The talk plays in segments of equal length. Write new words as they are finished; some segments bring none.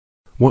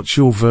What's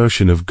your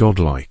version of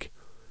godlike?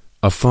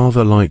 A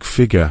father-like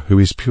figure who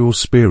is pure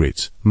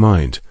spirit,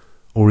 mind,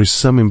 or is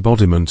some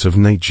embodiment of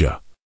nature?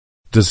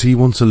 Does he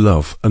want to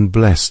love and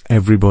bless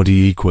everybody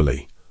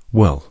equally?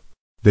 Well,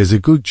 there's a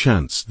good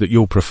chance that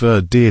your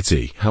preferred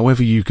deity,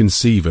 however you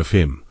conceive of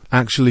him,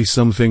 actually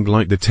something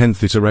like the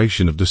 10th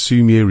iteration of the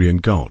Sumerian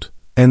god,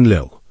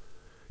 Enlil.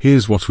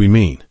 Here's what we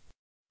mean.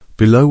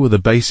 Below are the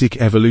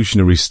basic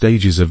evolutionary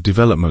stages of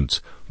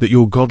development that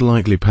your god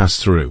likely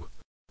passed through.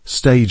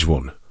 Stage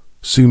 1.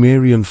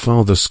 Sumerian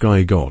father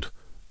sky god,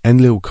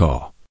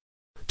 Enlil-Ka.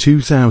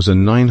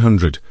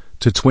 2900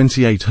 to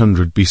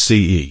 2800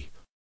 BCE.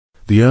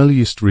 The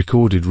earliest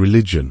recorded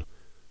religion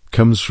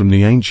comes from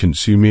the ancient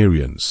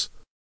Sumerians.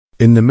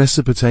 In the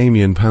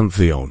Mesopotamian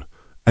pantheon,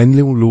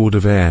 Enlil, lord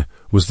of air,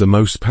 was the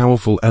most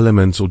powerful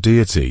elemental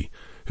deity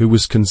who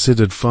was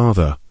considered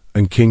father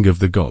and king of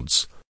the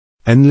gods.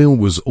 Enlil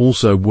was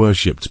also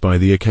worshipped by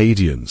the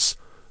Akkadians,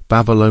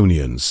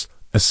 Babylonians,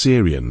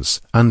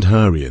 Assyrians, and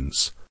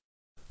Hurrians.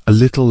 A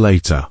little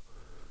later,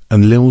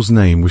 Enlil's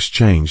name was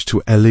changed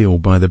to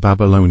Ellil by the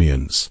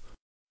Babylonians.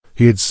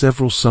 He had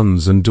several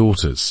sons and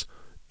daughters,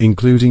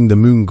 including the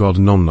moon god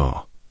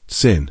Nonna,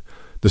 Sin,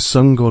 the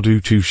sun god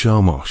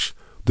Utu-Sharmosh,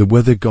 the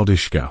weather god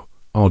Ishtar,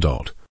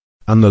 Adad,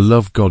 and the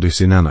love goddess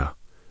Inanna,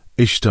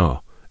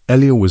 Ishtar.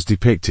 Ellil was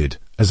depicted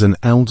as an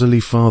elderly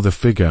father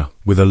figure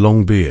with a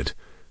long beard,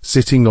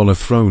 sitting on a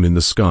throne in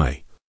the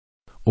sky.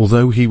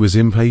 Although he was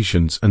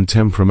impatient and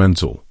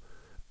temperamental,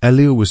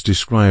 Ellil was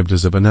described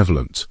as a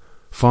benevolent,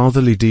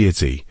 fatherly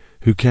deity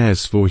who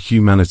cares for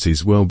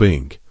humanity's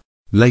well-being.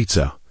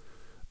 Later,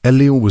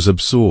 Ellil was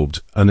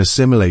absorbed and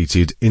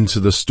assimilated into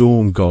the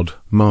storm god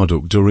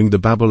Marduk during the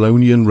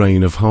Babylonian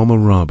reign of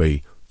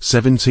Hammurabi,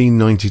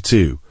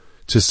 1792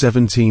 to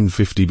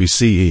 1750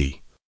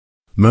 BCE.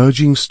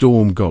 Merging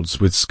storm gods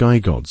with sky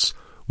gods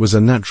was a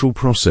natural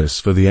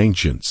process for the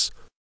ancients.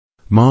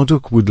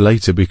 Marduk would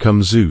later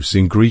become Zeus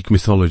in Greek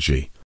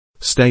mythology.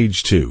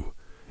 Stage 2.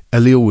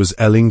 Ellil was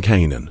El in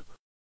Canaan.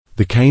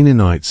 The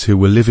Canaanites who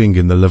were living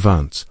in the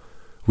Levant,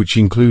 which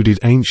included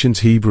ancient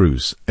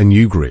Hebrews and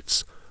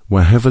Ugarites,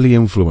 were heavily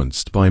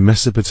influenced by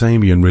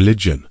Mesopotamian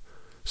religion,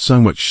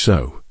 so much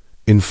so,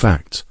 in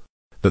fact,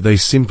 that they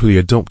simply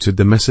adopted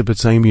the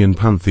Mesopotamian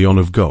pantheon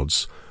of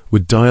gods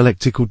with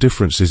dialectical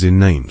differences in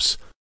names.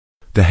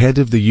 The head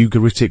of the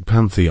Ugaritic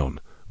pantheon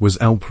was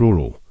El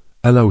plural,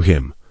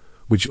 Elohim,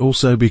 which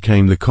also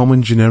became the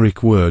common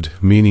generic word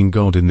meaning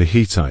God in the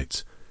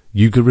Hittite,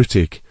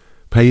 Ugaritic,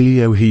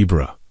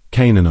 Paleo-Hebrew,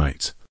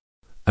 Canaanite,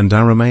 and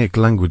Aramaic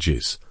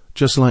languages.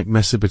 Just like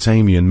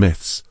Mesopotamian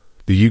myths,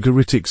 the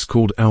Ugaritics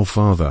called El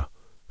Father,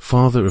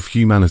 father of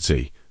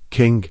humanity,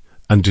 king,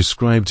 and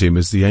described him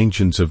as the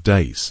Ancient of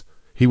Days.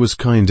 He was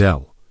kind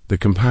El, the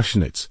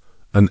compassionate,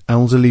 an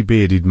elderly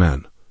bearded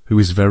man, who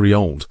is very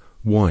old,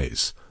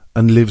 wise,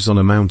 and lives on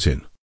a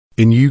mountain.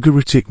 In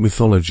Ugaritic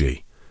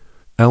mythology,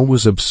 El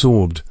was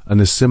absorbed and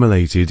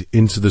assimilated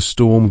into the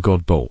storm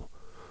god Baal.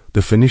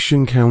 The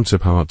Phoenician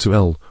counterpart to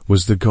El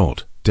was the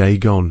god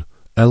Dagon.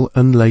 El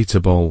and later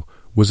Baal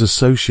was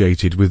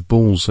associated with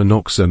bulls and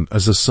oxen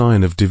as a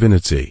sign of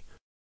divinity.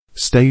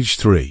 Stage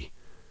 3.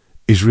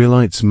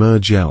 Israelites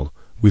merge El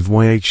with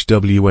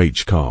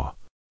YHWH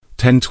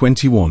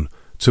 1021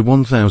 to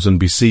 1000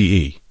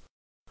 BCE.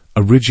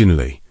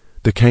 Originally,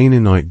 the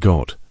Canaanite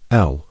god,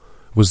 El,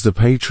 was the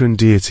patron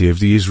deity of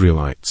the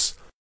Israelites.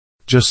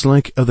 Just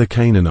like other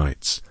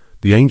Canaanites,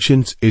 the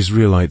ancient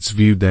Israelites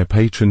viewed their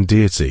patron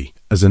deity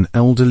as an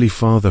elderly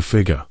father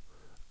figure,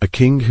 a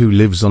king who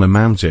lives on a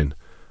mountain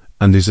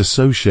and is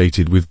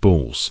associated with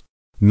bulls.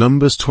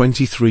 Numbers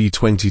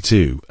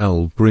 23:22,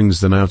 El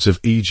brings them out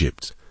of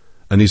Egypt,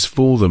 and is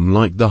for them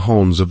like the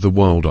horns of the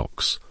wild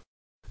ox.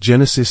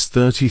 Genesis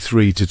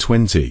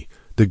 33:20,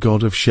 the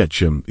god of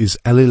Shechem is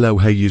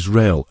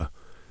Ellil-Israel,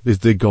 is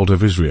the god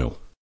of Israel.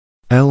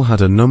 El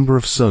had a number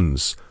of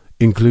sons,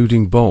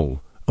 including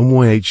Baal and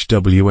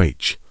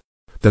YHWH,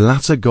 the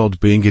latter god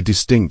being a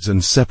distinct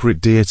and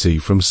separate deity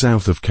from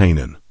south of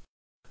Canaan.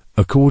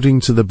 According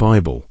to the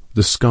Bible,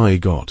 the sky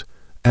god,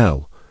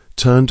 El,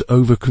 turned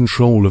over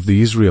control of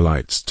the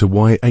Israelites to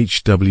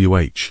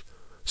YHWH.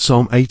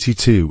 Psalm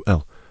 82,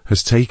 El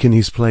has taken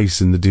his place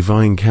in the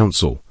divine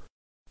council.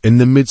 In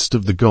the midst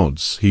of the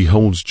gods he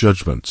holds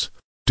judgment.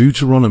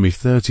 Deuteronomy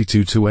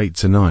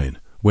 32:8-9,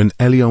 when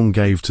Elion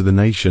gave to the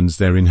nations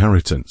their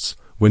inheritance,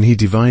 when he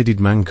divided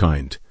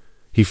mankind,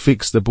 he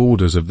fixed the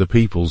borders of the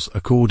peoples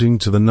according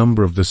to the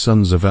number of the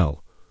sons of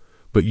El.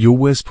 But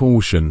Yahweh's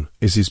portion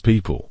is his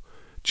people.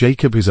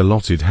 Jacob is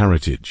allotted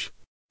heritage.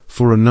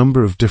 For a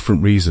number of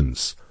different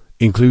reasons,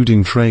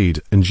 including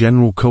trade and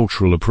general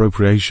cultural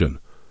appropriation,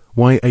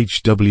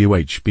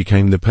 YHWH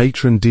became the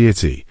patron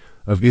deity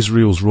of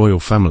Israel's royal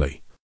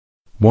family.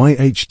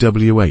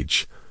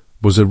 YHWH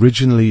was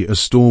originally a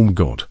storm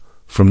god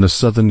from the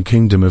southern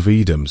kingdom of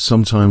Edom,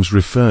 sometimes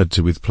referred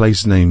to with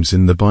place names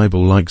in the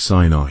Bible like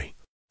Sinai,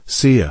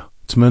 Seir,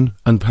 Tman,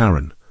 and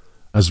Paran,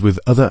 as with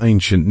other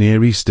ancient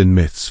Near Eastern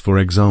myths, for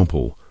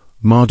example,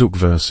 Marduk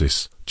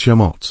versus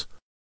Tiamat,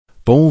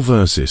 Baal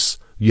versus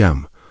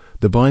Yam,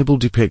 The Bible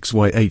depicts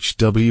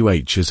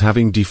YHWH as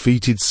having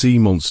defeated sea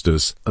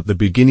monsters at the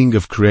beginning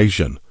of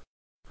creation.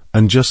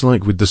 And just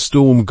like with the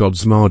storm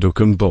gods Marduk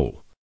and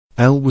Baal,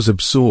 Ellil was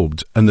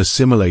absorbed and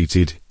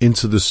assimilated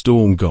into the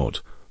storm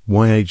god,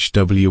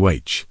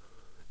 YHWH.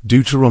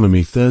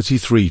 Deuteronomy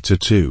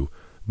 33:2,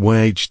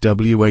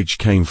 YHWH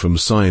came from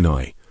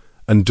Sinai,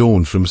 and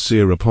dawned from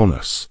Seir upon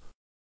us.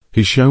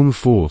 He shone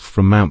forth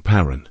from Mount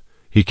Paran,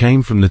 he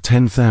came from the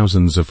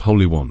 10,000s of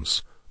holy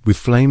ones, with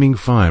flaming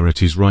fire at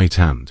his right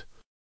hand.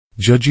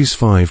 Judges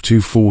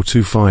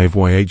 5:24-5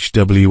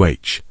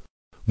 YHWH.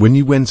 When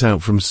you went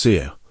out from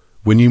Seir,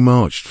 when you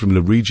marched from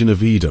the region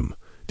of Edom,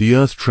 the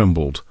earth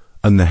trembled,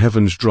 and the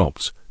heavens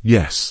dropped,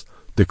 yes,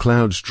 the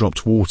clouds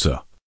dropped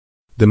water.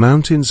 The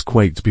mountains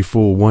quaked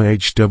before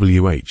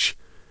YHWH,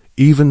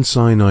 even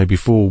Sinai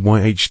before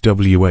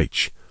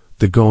YHWH,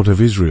 the God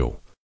of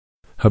Israel.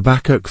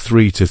 Habakkuk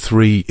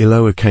 3:3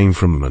 Elohim came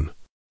from Man,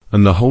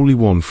 and the Holy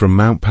One from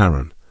Mount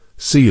Paran,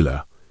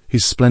 Selah,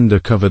 his splendor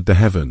covered the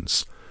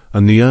heavens,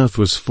 and the earth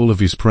was full of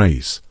his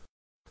praise.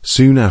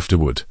 Soon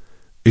afterward,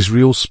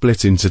 Israel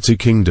split into two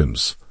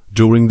kingdoms.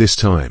 During this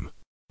time,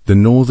 the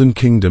northern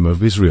kingdom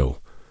of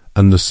Israel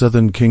and the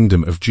southern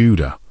kingdom of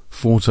Judah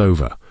fought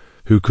over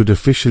who could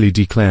officially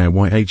declare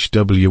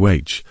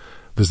YHWH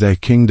as their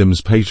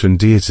kingdom's patron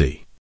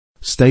deity.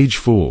 Stage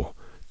 4.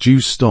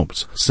 Jews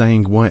stopped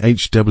saying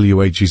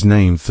YHWH's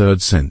name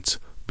 3rd cent.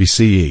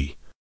 BCE.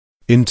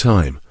 In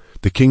time,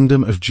 the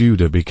kingdom of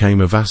Judah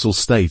became a vassal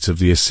state of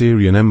the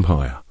Assyrian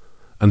Empire,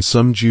 and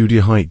some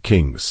Judahite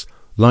kings,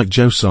 like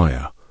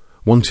Josiah,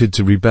 wanted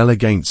to rebel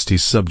against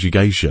his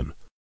subjugation.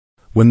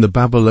 When the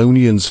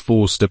Babylonians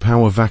forced a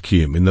power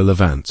vacuum in the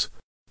Levant,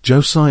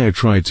 Josiah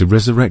tried to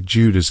resurrect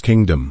Judah's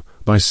kingdom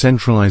by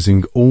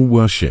centralizing all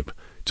worship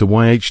to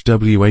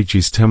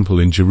YHWH's temple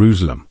in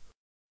Jerusalem.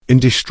 In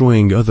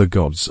destroying other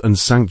gods and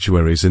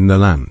sanctuaries in the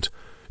land,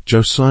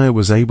 Josiah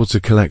was able to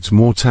collect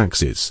more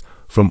taxes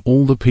from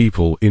all the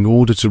people in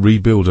order to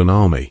rebuild an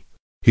army.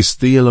 His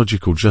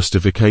theological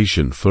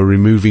justification for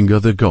removing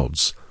other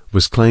gods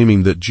was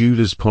claiming that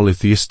Judah's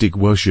polytheistic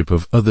worship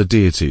of other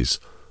deities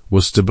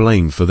was to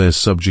blame for their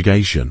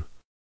subjugation.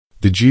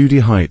 The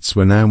Judahites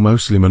were now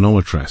mostly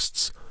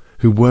monolatrists,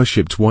 who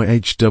worshipped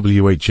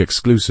YHWH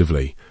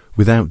exclusively,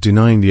 without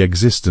denying the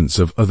existence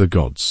of other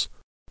gods.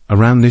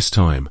 Around this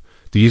time,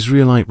 the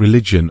Israelite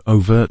religion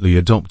overtly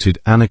adopted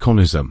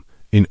aniconism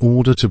in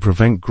order to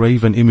prevent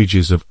graven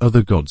images of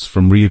other gods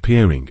from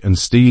reappearing and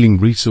stealing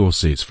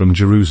resources from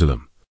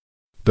Jerusalem.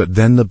 But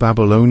then the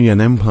Babylonian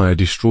Empire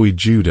destroyed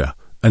Judah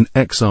and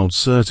exiled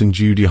certain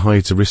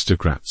Judahite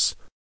aristocrats,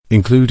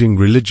 including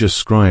religious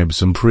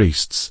scribes and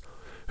priests,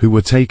 who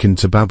were taken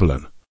to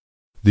Babylon.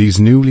 These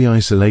newly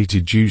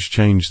isolated Jews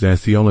changed their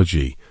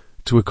theology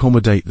to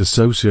accommodate the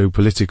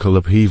socio-political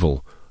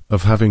upheaval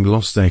of having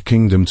lost their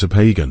kingdom to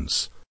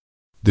pagans.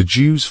 The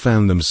Jews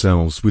found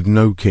themselves with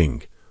no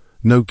king,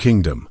 no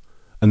kingdom,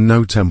 and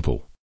no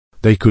temple.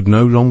 They could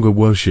no longer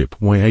worship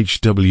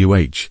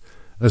YHWH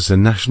as the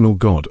national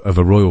god of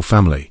a royal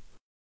family.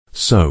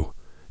 So,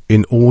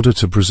 in order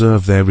to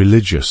preserve their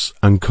religious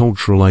and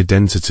cultural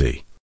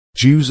identity,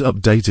 Jews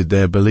updated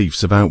their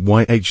beliefs about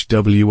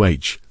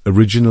YHWH,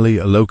 originally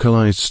a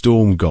localized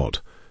storm god,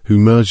 who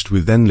merged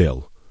with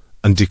Enlil,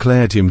 and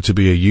declared him to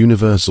be a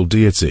universal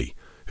deity,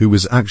 who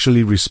was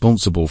actually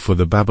responsible for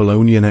the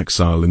Babylonian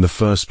exile in the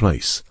first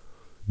place.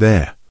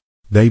 There,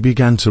 they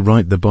began to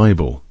write the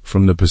Bible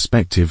from the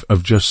perspective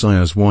of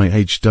Josiah's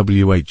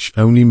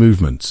YHWH-only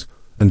movement,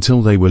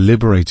 until they were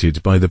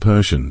liberated by the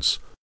Persians.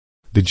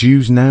 The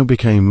Jews now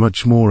became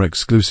much more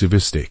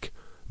exclusivistic,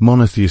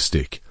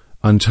 monotheistic,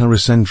 and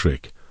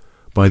Torah-centric.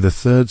 By the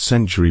 3rd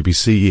century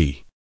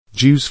BCE,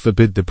 Jews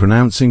forbid the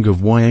pronouncing of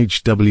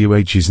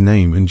YHWH's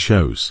name and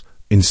chose,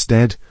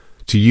 instead,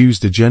 to use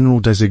the general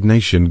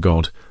designation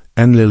god,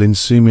 Enlil in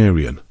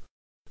Sumerian,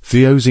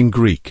 Theos in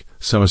Greek,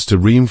 so as to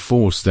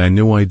reinforce their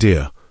new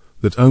idea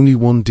that only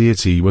one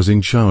deity was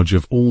in charge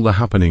of all the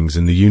happenings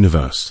in the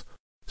universe.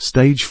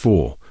 Stage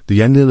 4.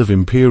 The Enlil of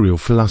imperial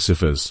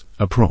philosophers,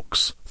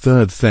 approx.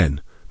 3rd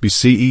Then,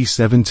 BCE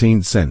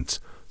 17th cent.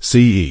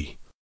 CE.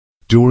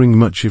 During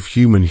much of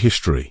human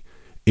history,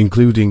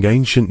 including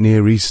ancient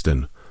Near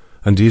Eastern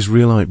and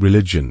Israelite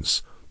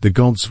religions, the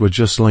gods were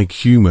just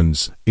like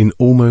humans in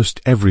almost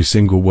every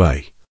single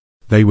way.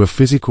 They were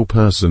physical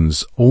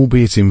persons,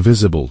 albeit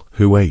invisible,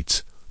 who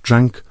ate,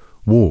 drank,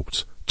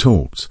 walked,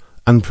 talked,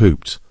 and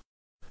pooped.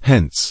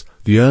 Hence,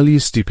 the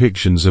earliest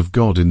depictions of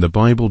God in the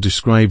Bible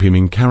describe him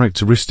in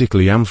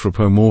characteristically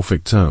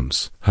anthropomorphic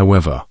terms.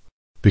 However,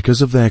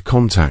 because of their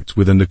contact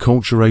with and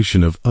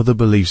acculturation of other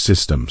belief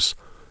systems,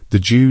 the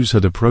Jews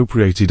had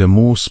appropriated a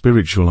more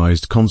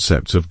spiritualized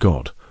concept of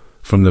God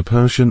from the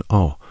Persian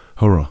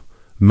𝗧𝗿𝗱𝗏,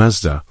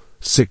 Mazda,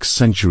 6th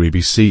century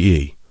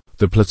BCE,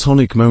 the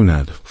Platonic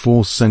monad,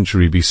 4th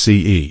century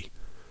BCE,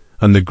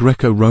 and the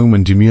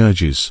Greco-Roman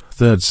demiurges,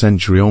 3rd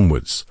century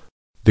onwards.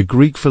 The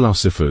Greek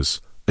philosophers,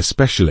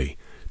 especially,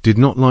 did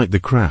not like the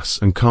crass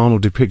and carnal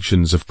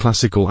depictions of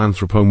classical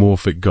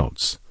anthropomorphic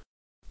gods.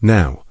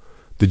 Now,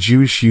 the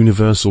Jewish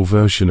universal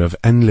version of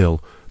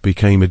Enlil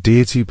became a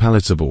deity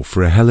palatable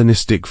for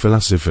Hellenistic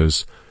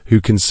philosophers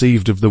who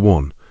conceived of the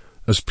one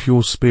as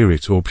pure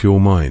spirit or pure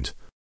mind.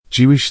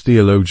 Jewish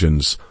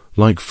theologians,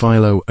 like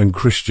Philo, and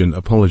Christian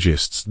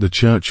apologists, the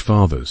Church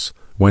Fathers,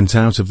 went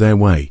out of their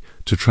way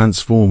to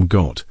transform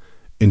God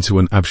into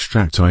an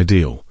abstract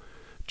ideal.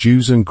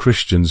 Jews and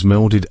Christians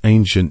melded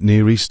ancient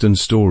Near Eastern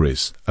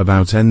stories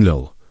about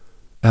Enlil,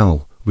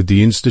 with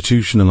the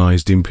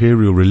institutionalized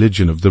imperial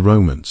religion of the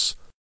Romans,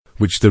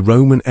 which the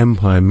Roman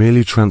Empire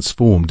merely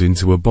transformed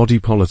into a body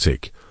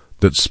politic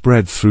that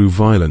spread through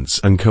violence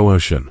and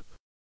coercion.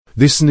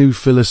 This new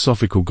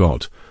philosophical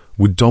god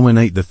would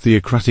dominate the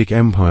theocratic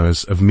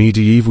empires of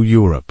medieval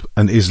Europe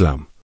and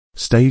Islam.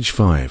 Stage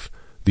 5.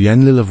 The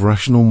Enlil of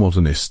rational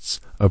modernists,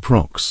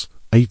 approx.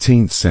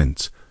 18th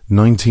cent.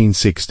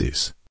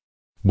 1960s.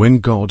 When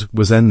God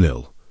was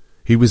Enlil,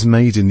 he was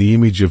made in the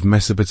image of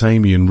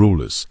Mesopotamian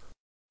rulers.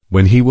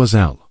 When he was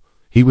El,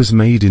 he was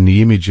made in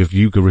the image of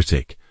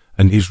Ugaritic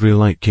and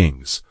Israelite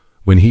kings.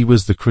 When he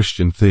was the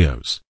Christian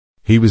Theos,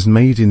 he was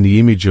made in the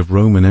image of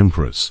Roman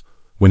emperors.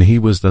 When he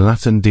was the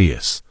Latin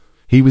Deus,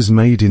 he was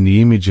made in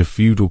the image of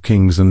feudal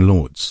kings and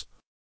lords.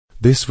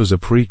 This was a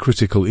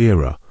pre-critical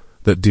era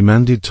that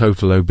demanded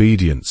total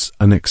obedience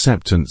and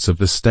acceptance of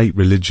the state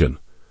religion.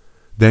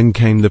 Then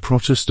came the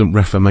Protestant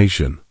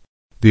Reformation,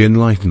 the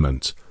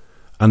Enlightenment,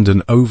 and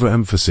an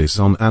overemphasis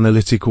on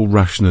analytical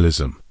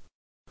rationalism.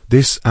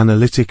 This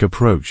analytic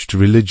approach to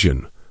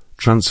religion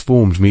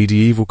transformed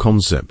medieval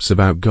concepts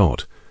about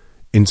God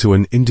into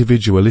an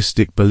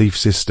individualistic belief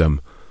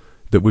system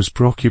that was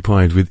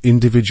preoccupied with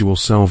individual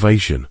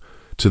salvation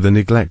to the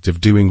neglect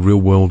of doing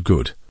real-world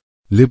good.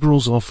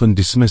 Liberals often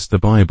dismiss the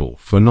Bible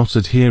for not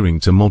adhering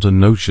to modern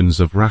notions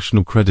of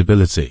rational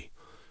credibility,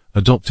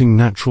 adopting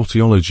natural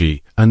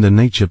theology and a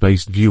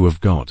nature-based view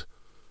of God.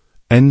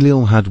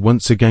 Enlil had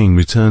once again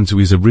returned to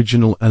his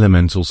original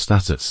elemental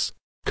status.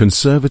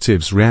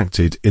 Conservatives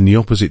reacted in the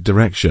opposite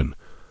direction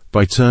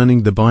by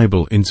turning the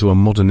Bible into a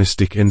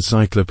modernistic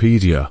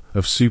encyclopedia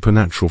of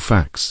supernatural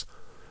facts,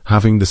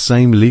 having the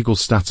same legal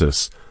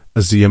status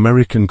as the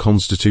American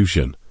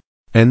Constitution.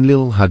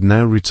 Enlil had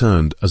now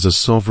returned as a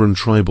sovereign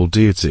tribal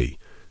deity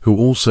who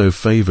also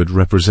favored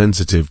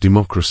representative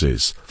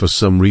democracies for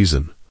some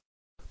reason.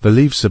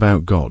 Beliefs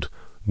about God,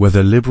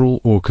 whether liberal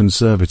or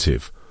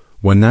conservative,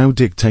 were now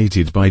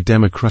dictated by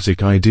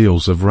democratic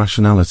ideals of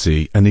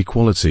rationality and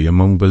equality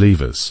among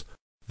believers.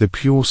 The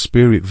pure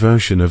spirit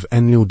version of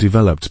Enlil,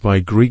 developed by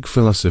Greek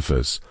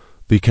philosophers,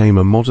 became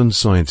a modern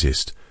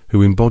scientist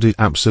who embodied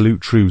absolute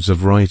truths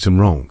of right and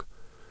wrong,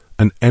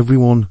 and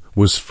everyone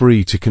was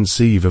free to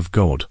conceive of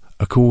God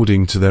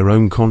according to their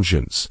own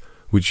conscience,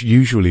 which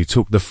usually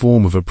took the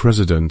form of a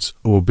president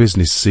or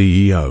business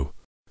CEO.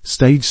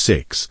 Stage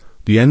 6.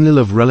 The Enlil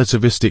of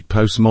relativistic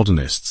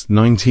postmodernists,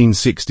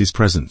 1960s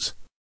present.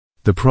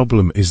 The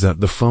problem is that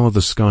the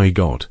father sky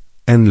god,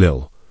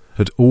 Enlil,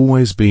 had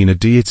always been a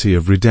deity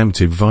of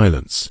redemptive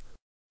violence.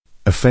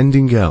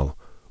 Offending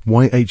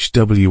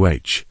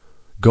YHWH,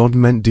 God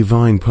meant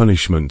divine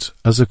punishment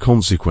as a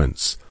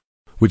consequence,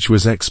 which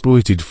was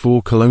exploited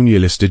for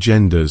colonialist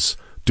agendas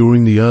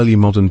during the early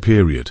modern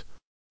period.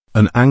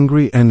 An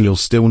angry Enlil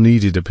still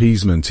needed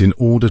appeasement in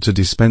order to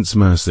dispense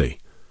mercy,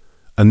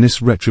 and this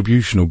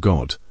retributional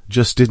god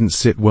just didn't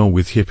sit well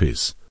with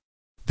hippies.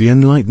 The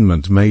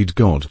Enlightenment made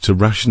God to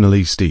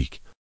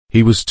rationalistic.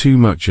 He was too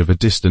much of a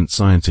distant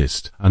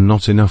scientist and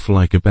not enough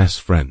like a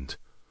best friend.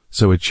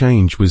 So a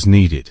change was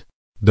needed.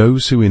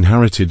 Those who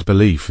inherited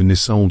belief in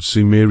this old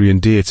Sumerian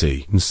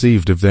deity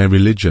conceived of their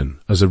religion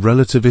as a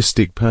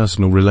relativistic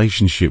personal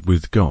relationship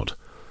with God.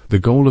 The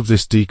goal of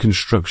this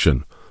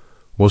deconstruction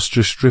was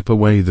to strip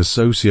away the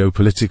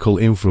socio-political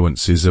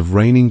influences of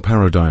reigning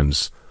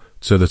paradigms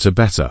so that a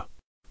better,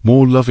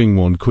 more loving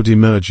one could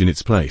emerge in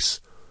its place.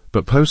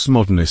 But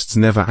postmodernists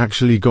never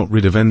actually got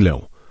rid of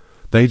Enlil.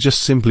 They just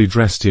simply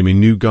dressed him in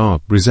new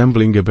garb,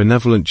 resembling a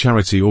benevolent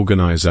charity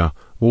organizer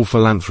or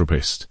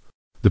philanthropist.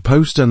 The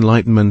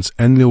post-Enlightenment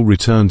Enlil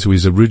returned to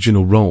his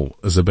original role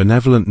as a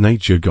benevolent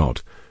nature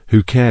god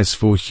who cares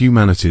for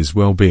humanity's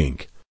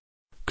well-being.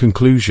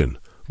 Conclusion.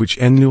 Which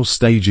Enlil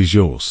stage is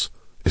yours?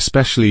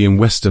 Especially in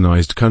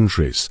westernized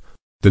countries,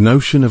 the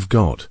notion of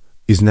God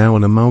is now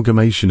an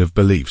amalgamation of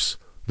beliefs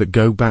that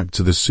go back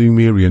to the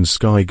Sumerian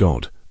sky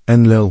god,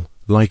 Enlil.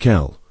 Like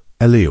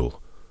Ellil,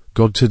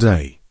 God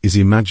today is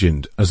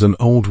imagined as an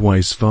old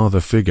wise father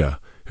figure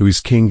who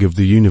is king of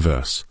the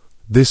universe.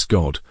 This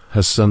God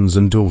has sons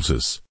and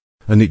daughters,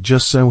 and it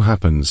just so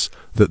happens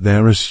that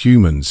they're as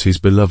humans his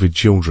beloved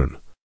children.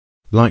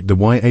 Like the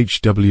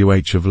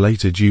YHWH of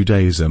later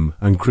Judaism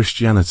and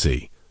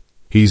Christianity,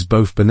 he's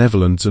both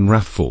benevolent and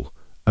wrathful,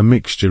 a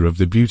mixture of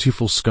the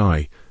beautiful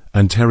sky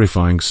and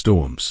terrifying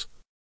storms.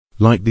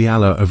 Like the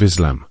Allah of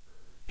Islam,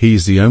 he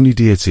is the only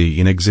deity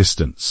in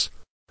existence.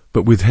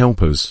 But with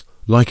helpers,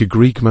 like a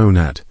Greek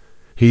monad,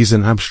 he is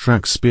an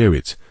abstract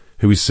spirit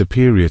who is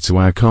superior to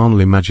our carnal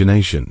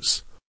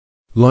imaginations.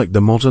 Like the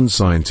modern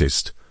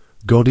scientist,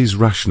 God is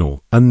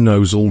rational and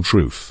knows all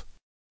truth.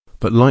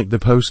 But like the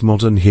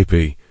postmodern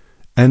hippie,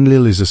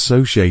 Enlil is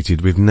associated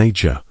with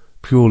nature,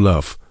 pure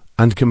love,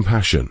 and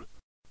compassion.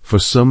 For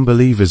some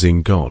believers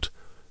in God,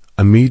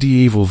 a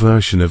medieval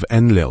version of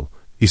Enlil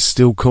is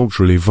still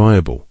culturally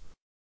viable.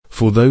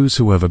 For those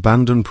who have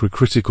abandoned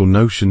precritical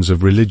notions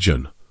of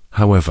religion,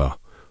 however,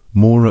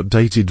 more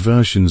updated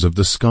versions of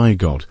the sky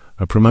god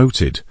are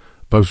promoted,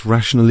 both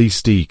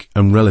rationalistic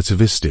and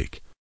relativistic.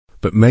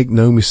 But make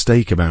no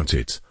mistake about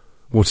it,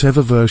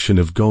 whatever version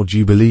of God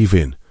you believe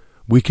in,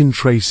 we can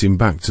trace him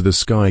back to the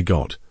sky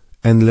god,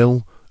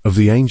 Enlil, of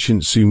the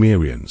ancient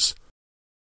Sumerians.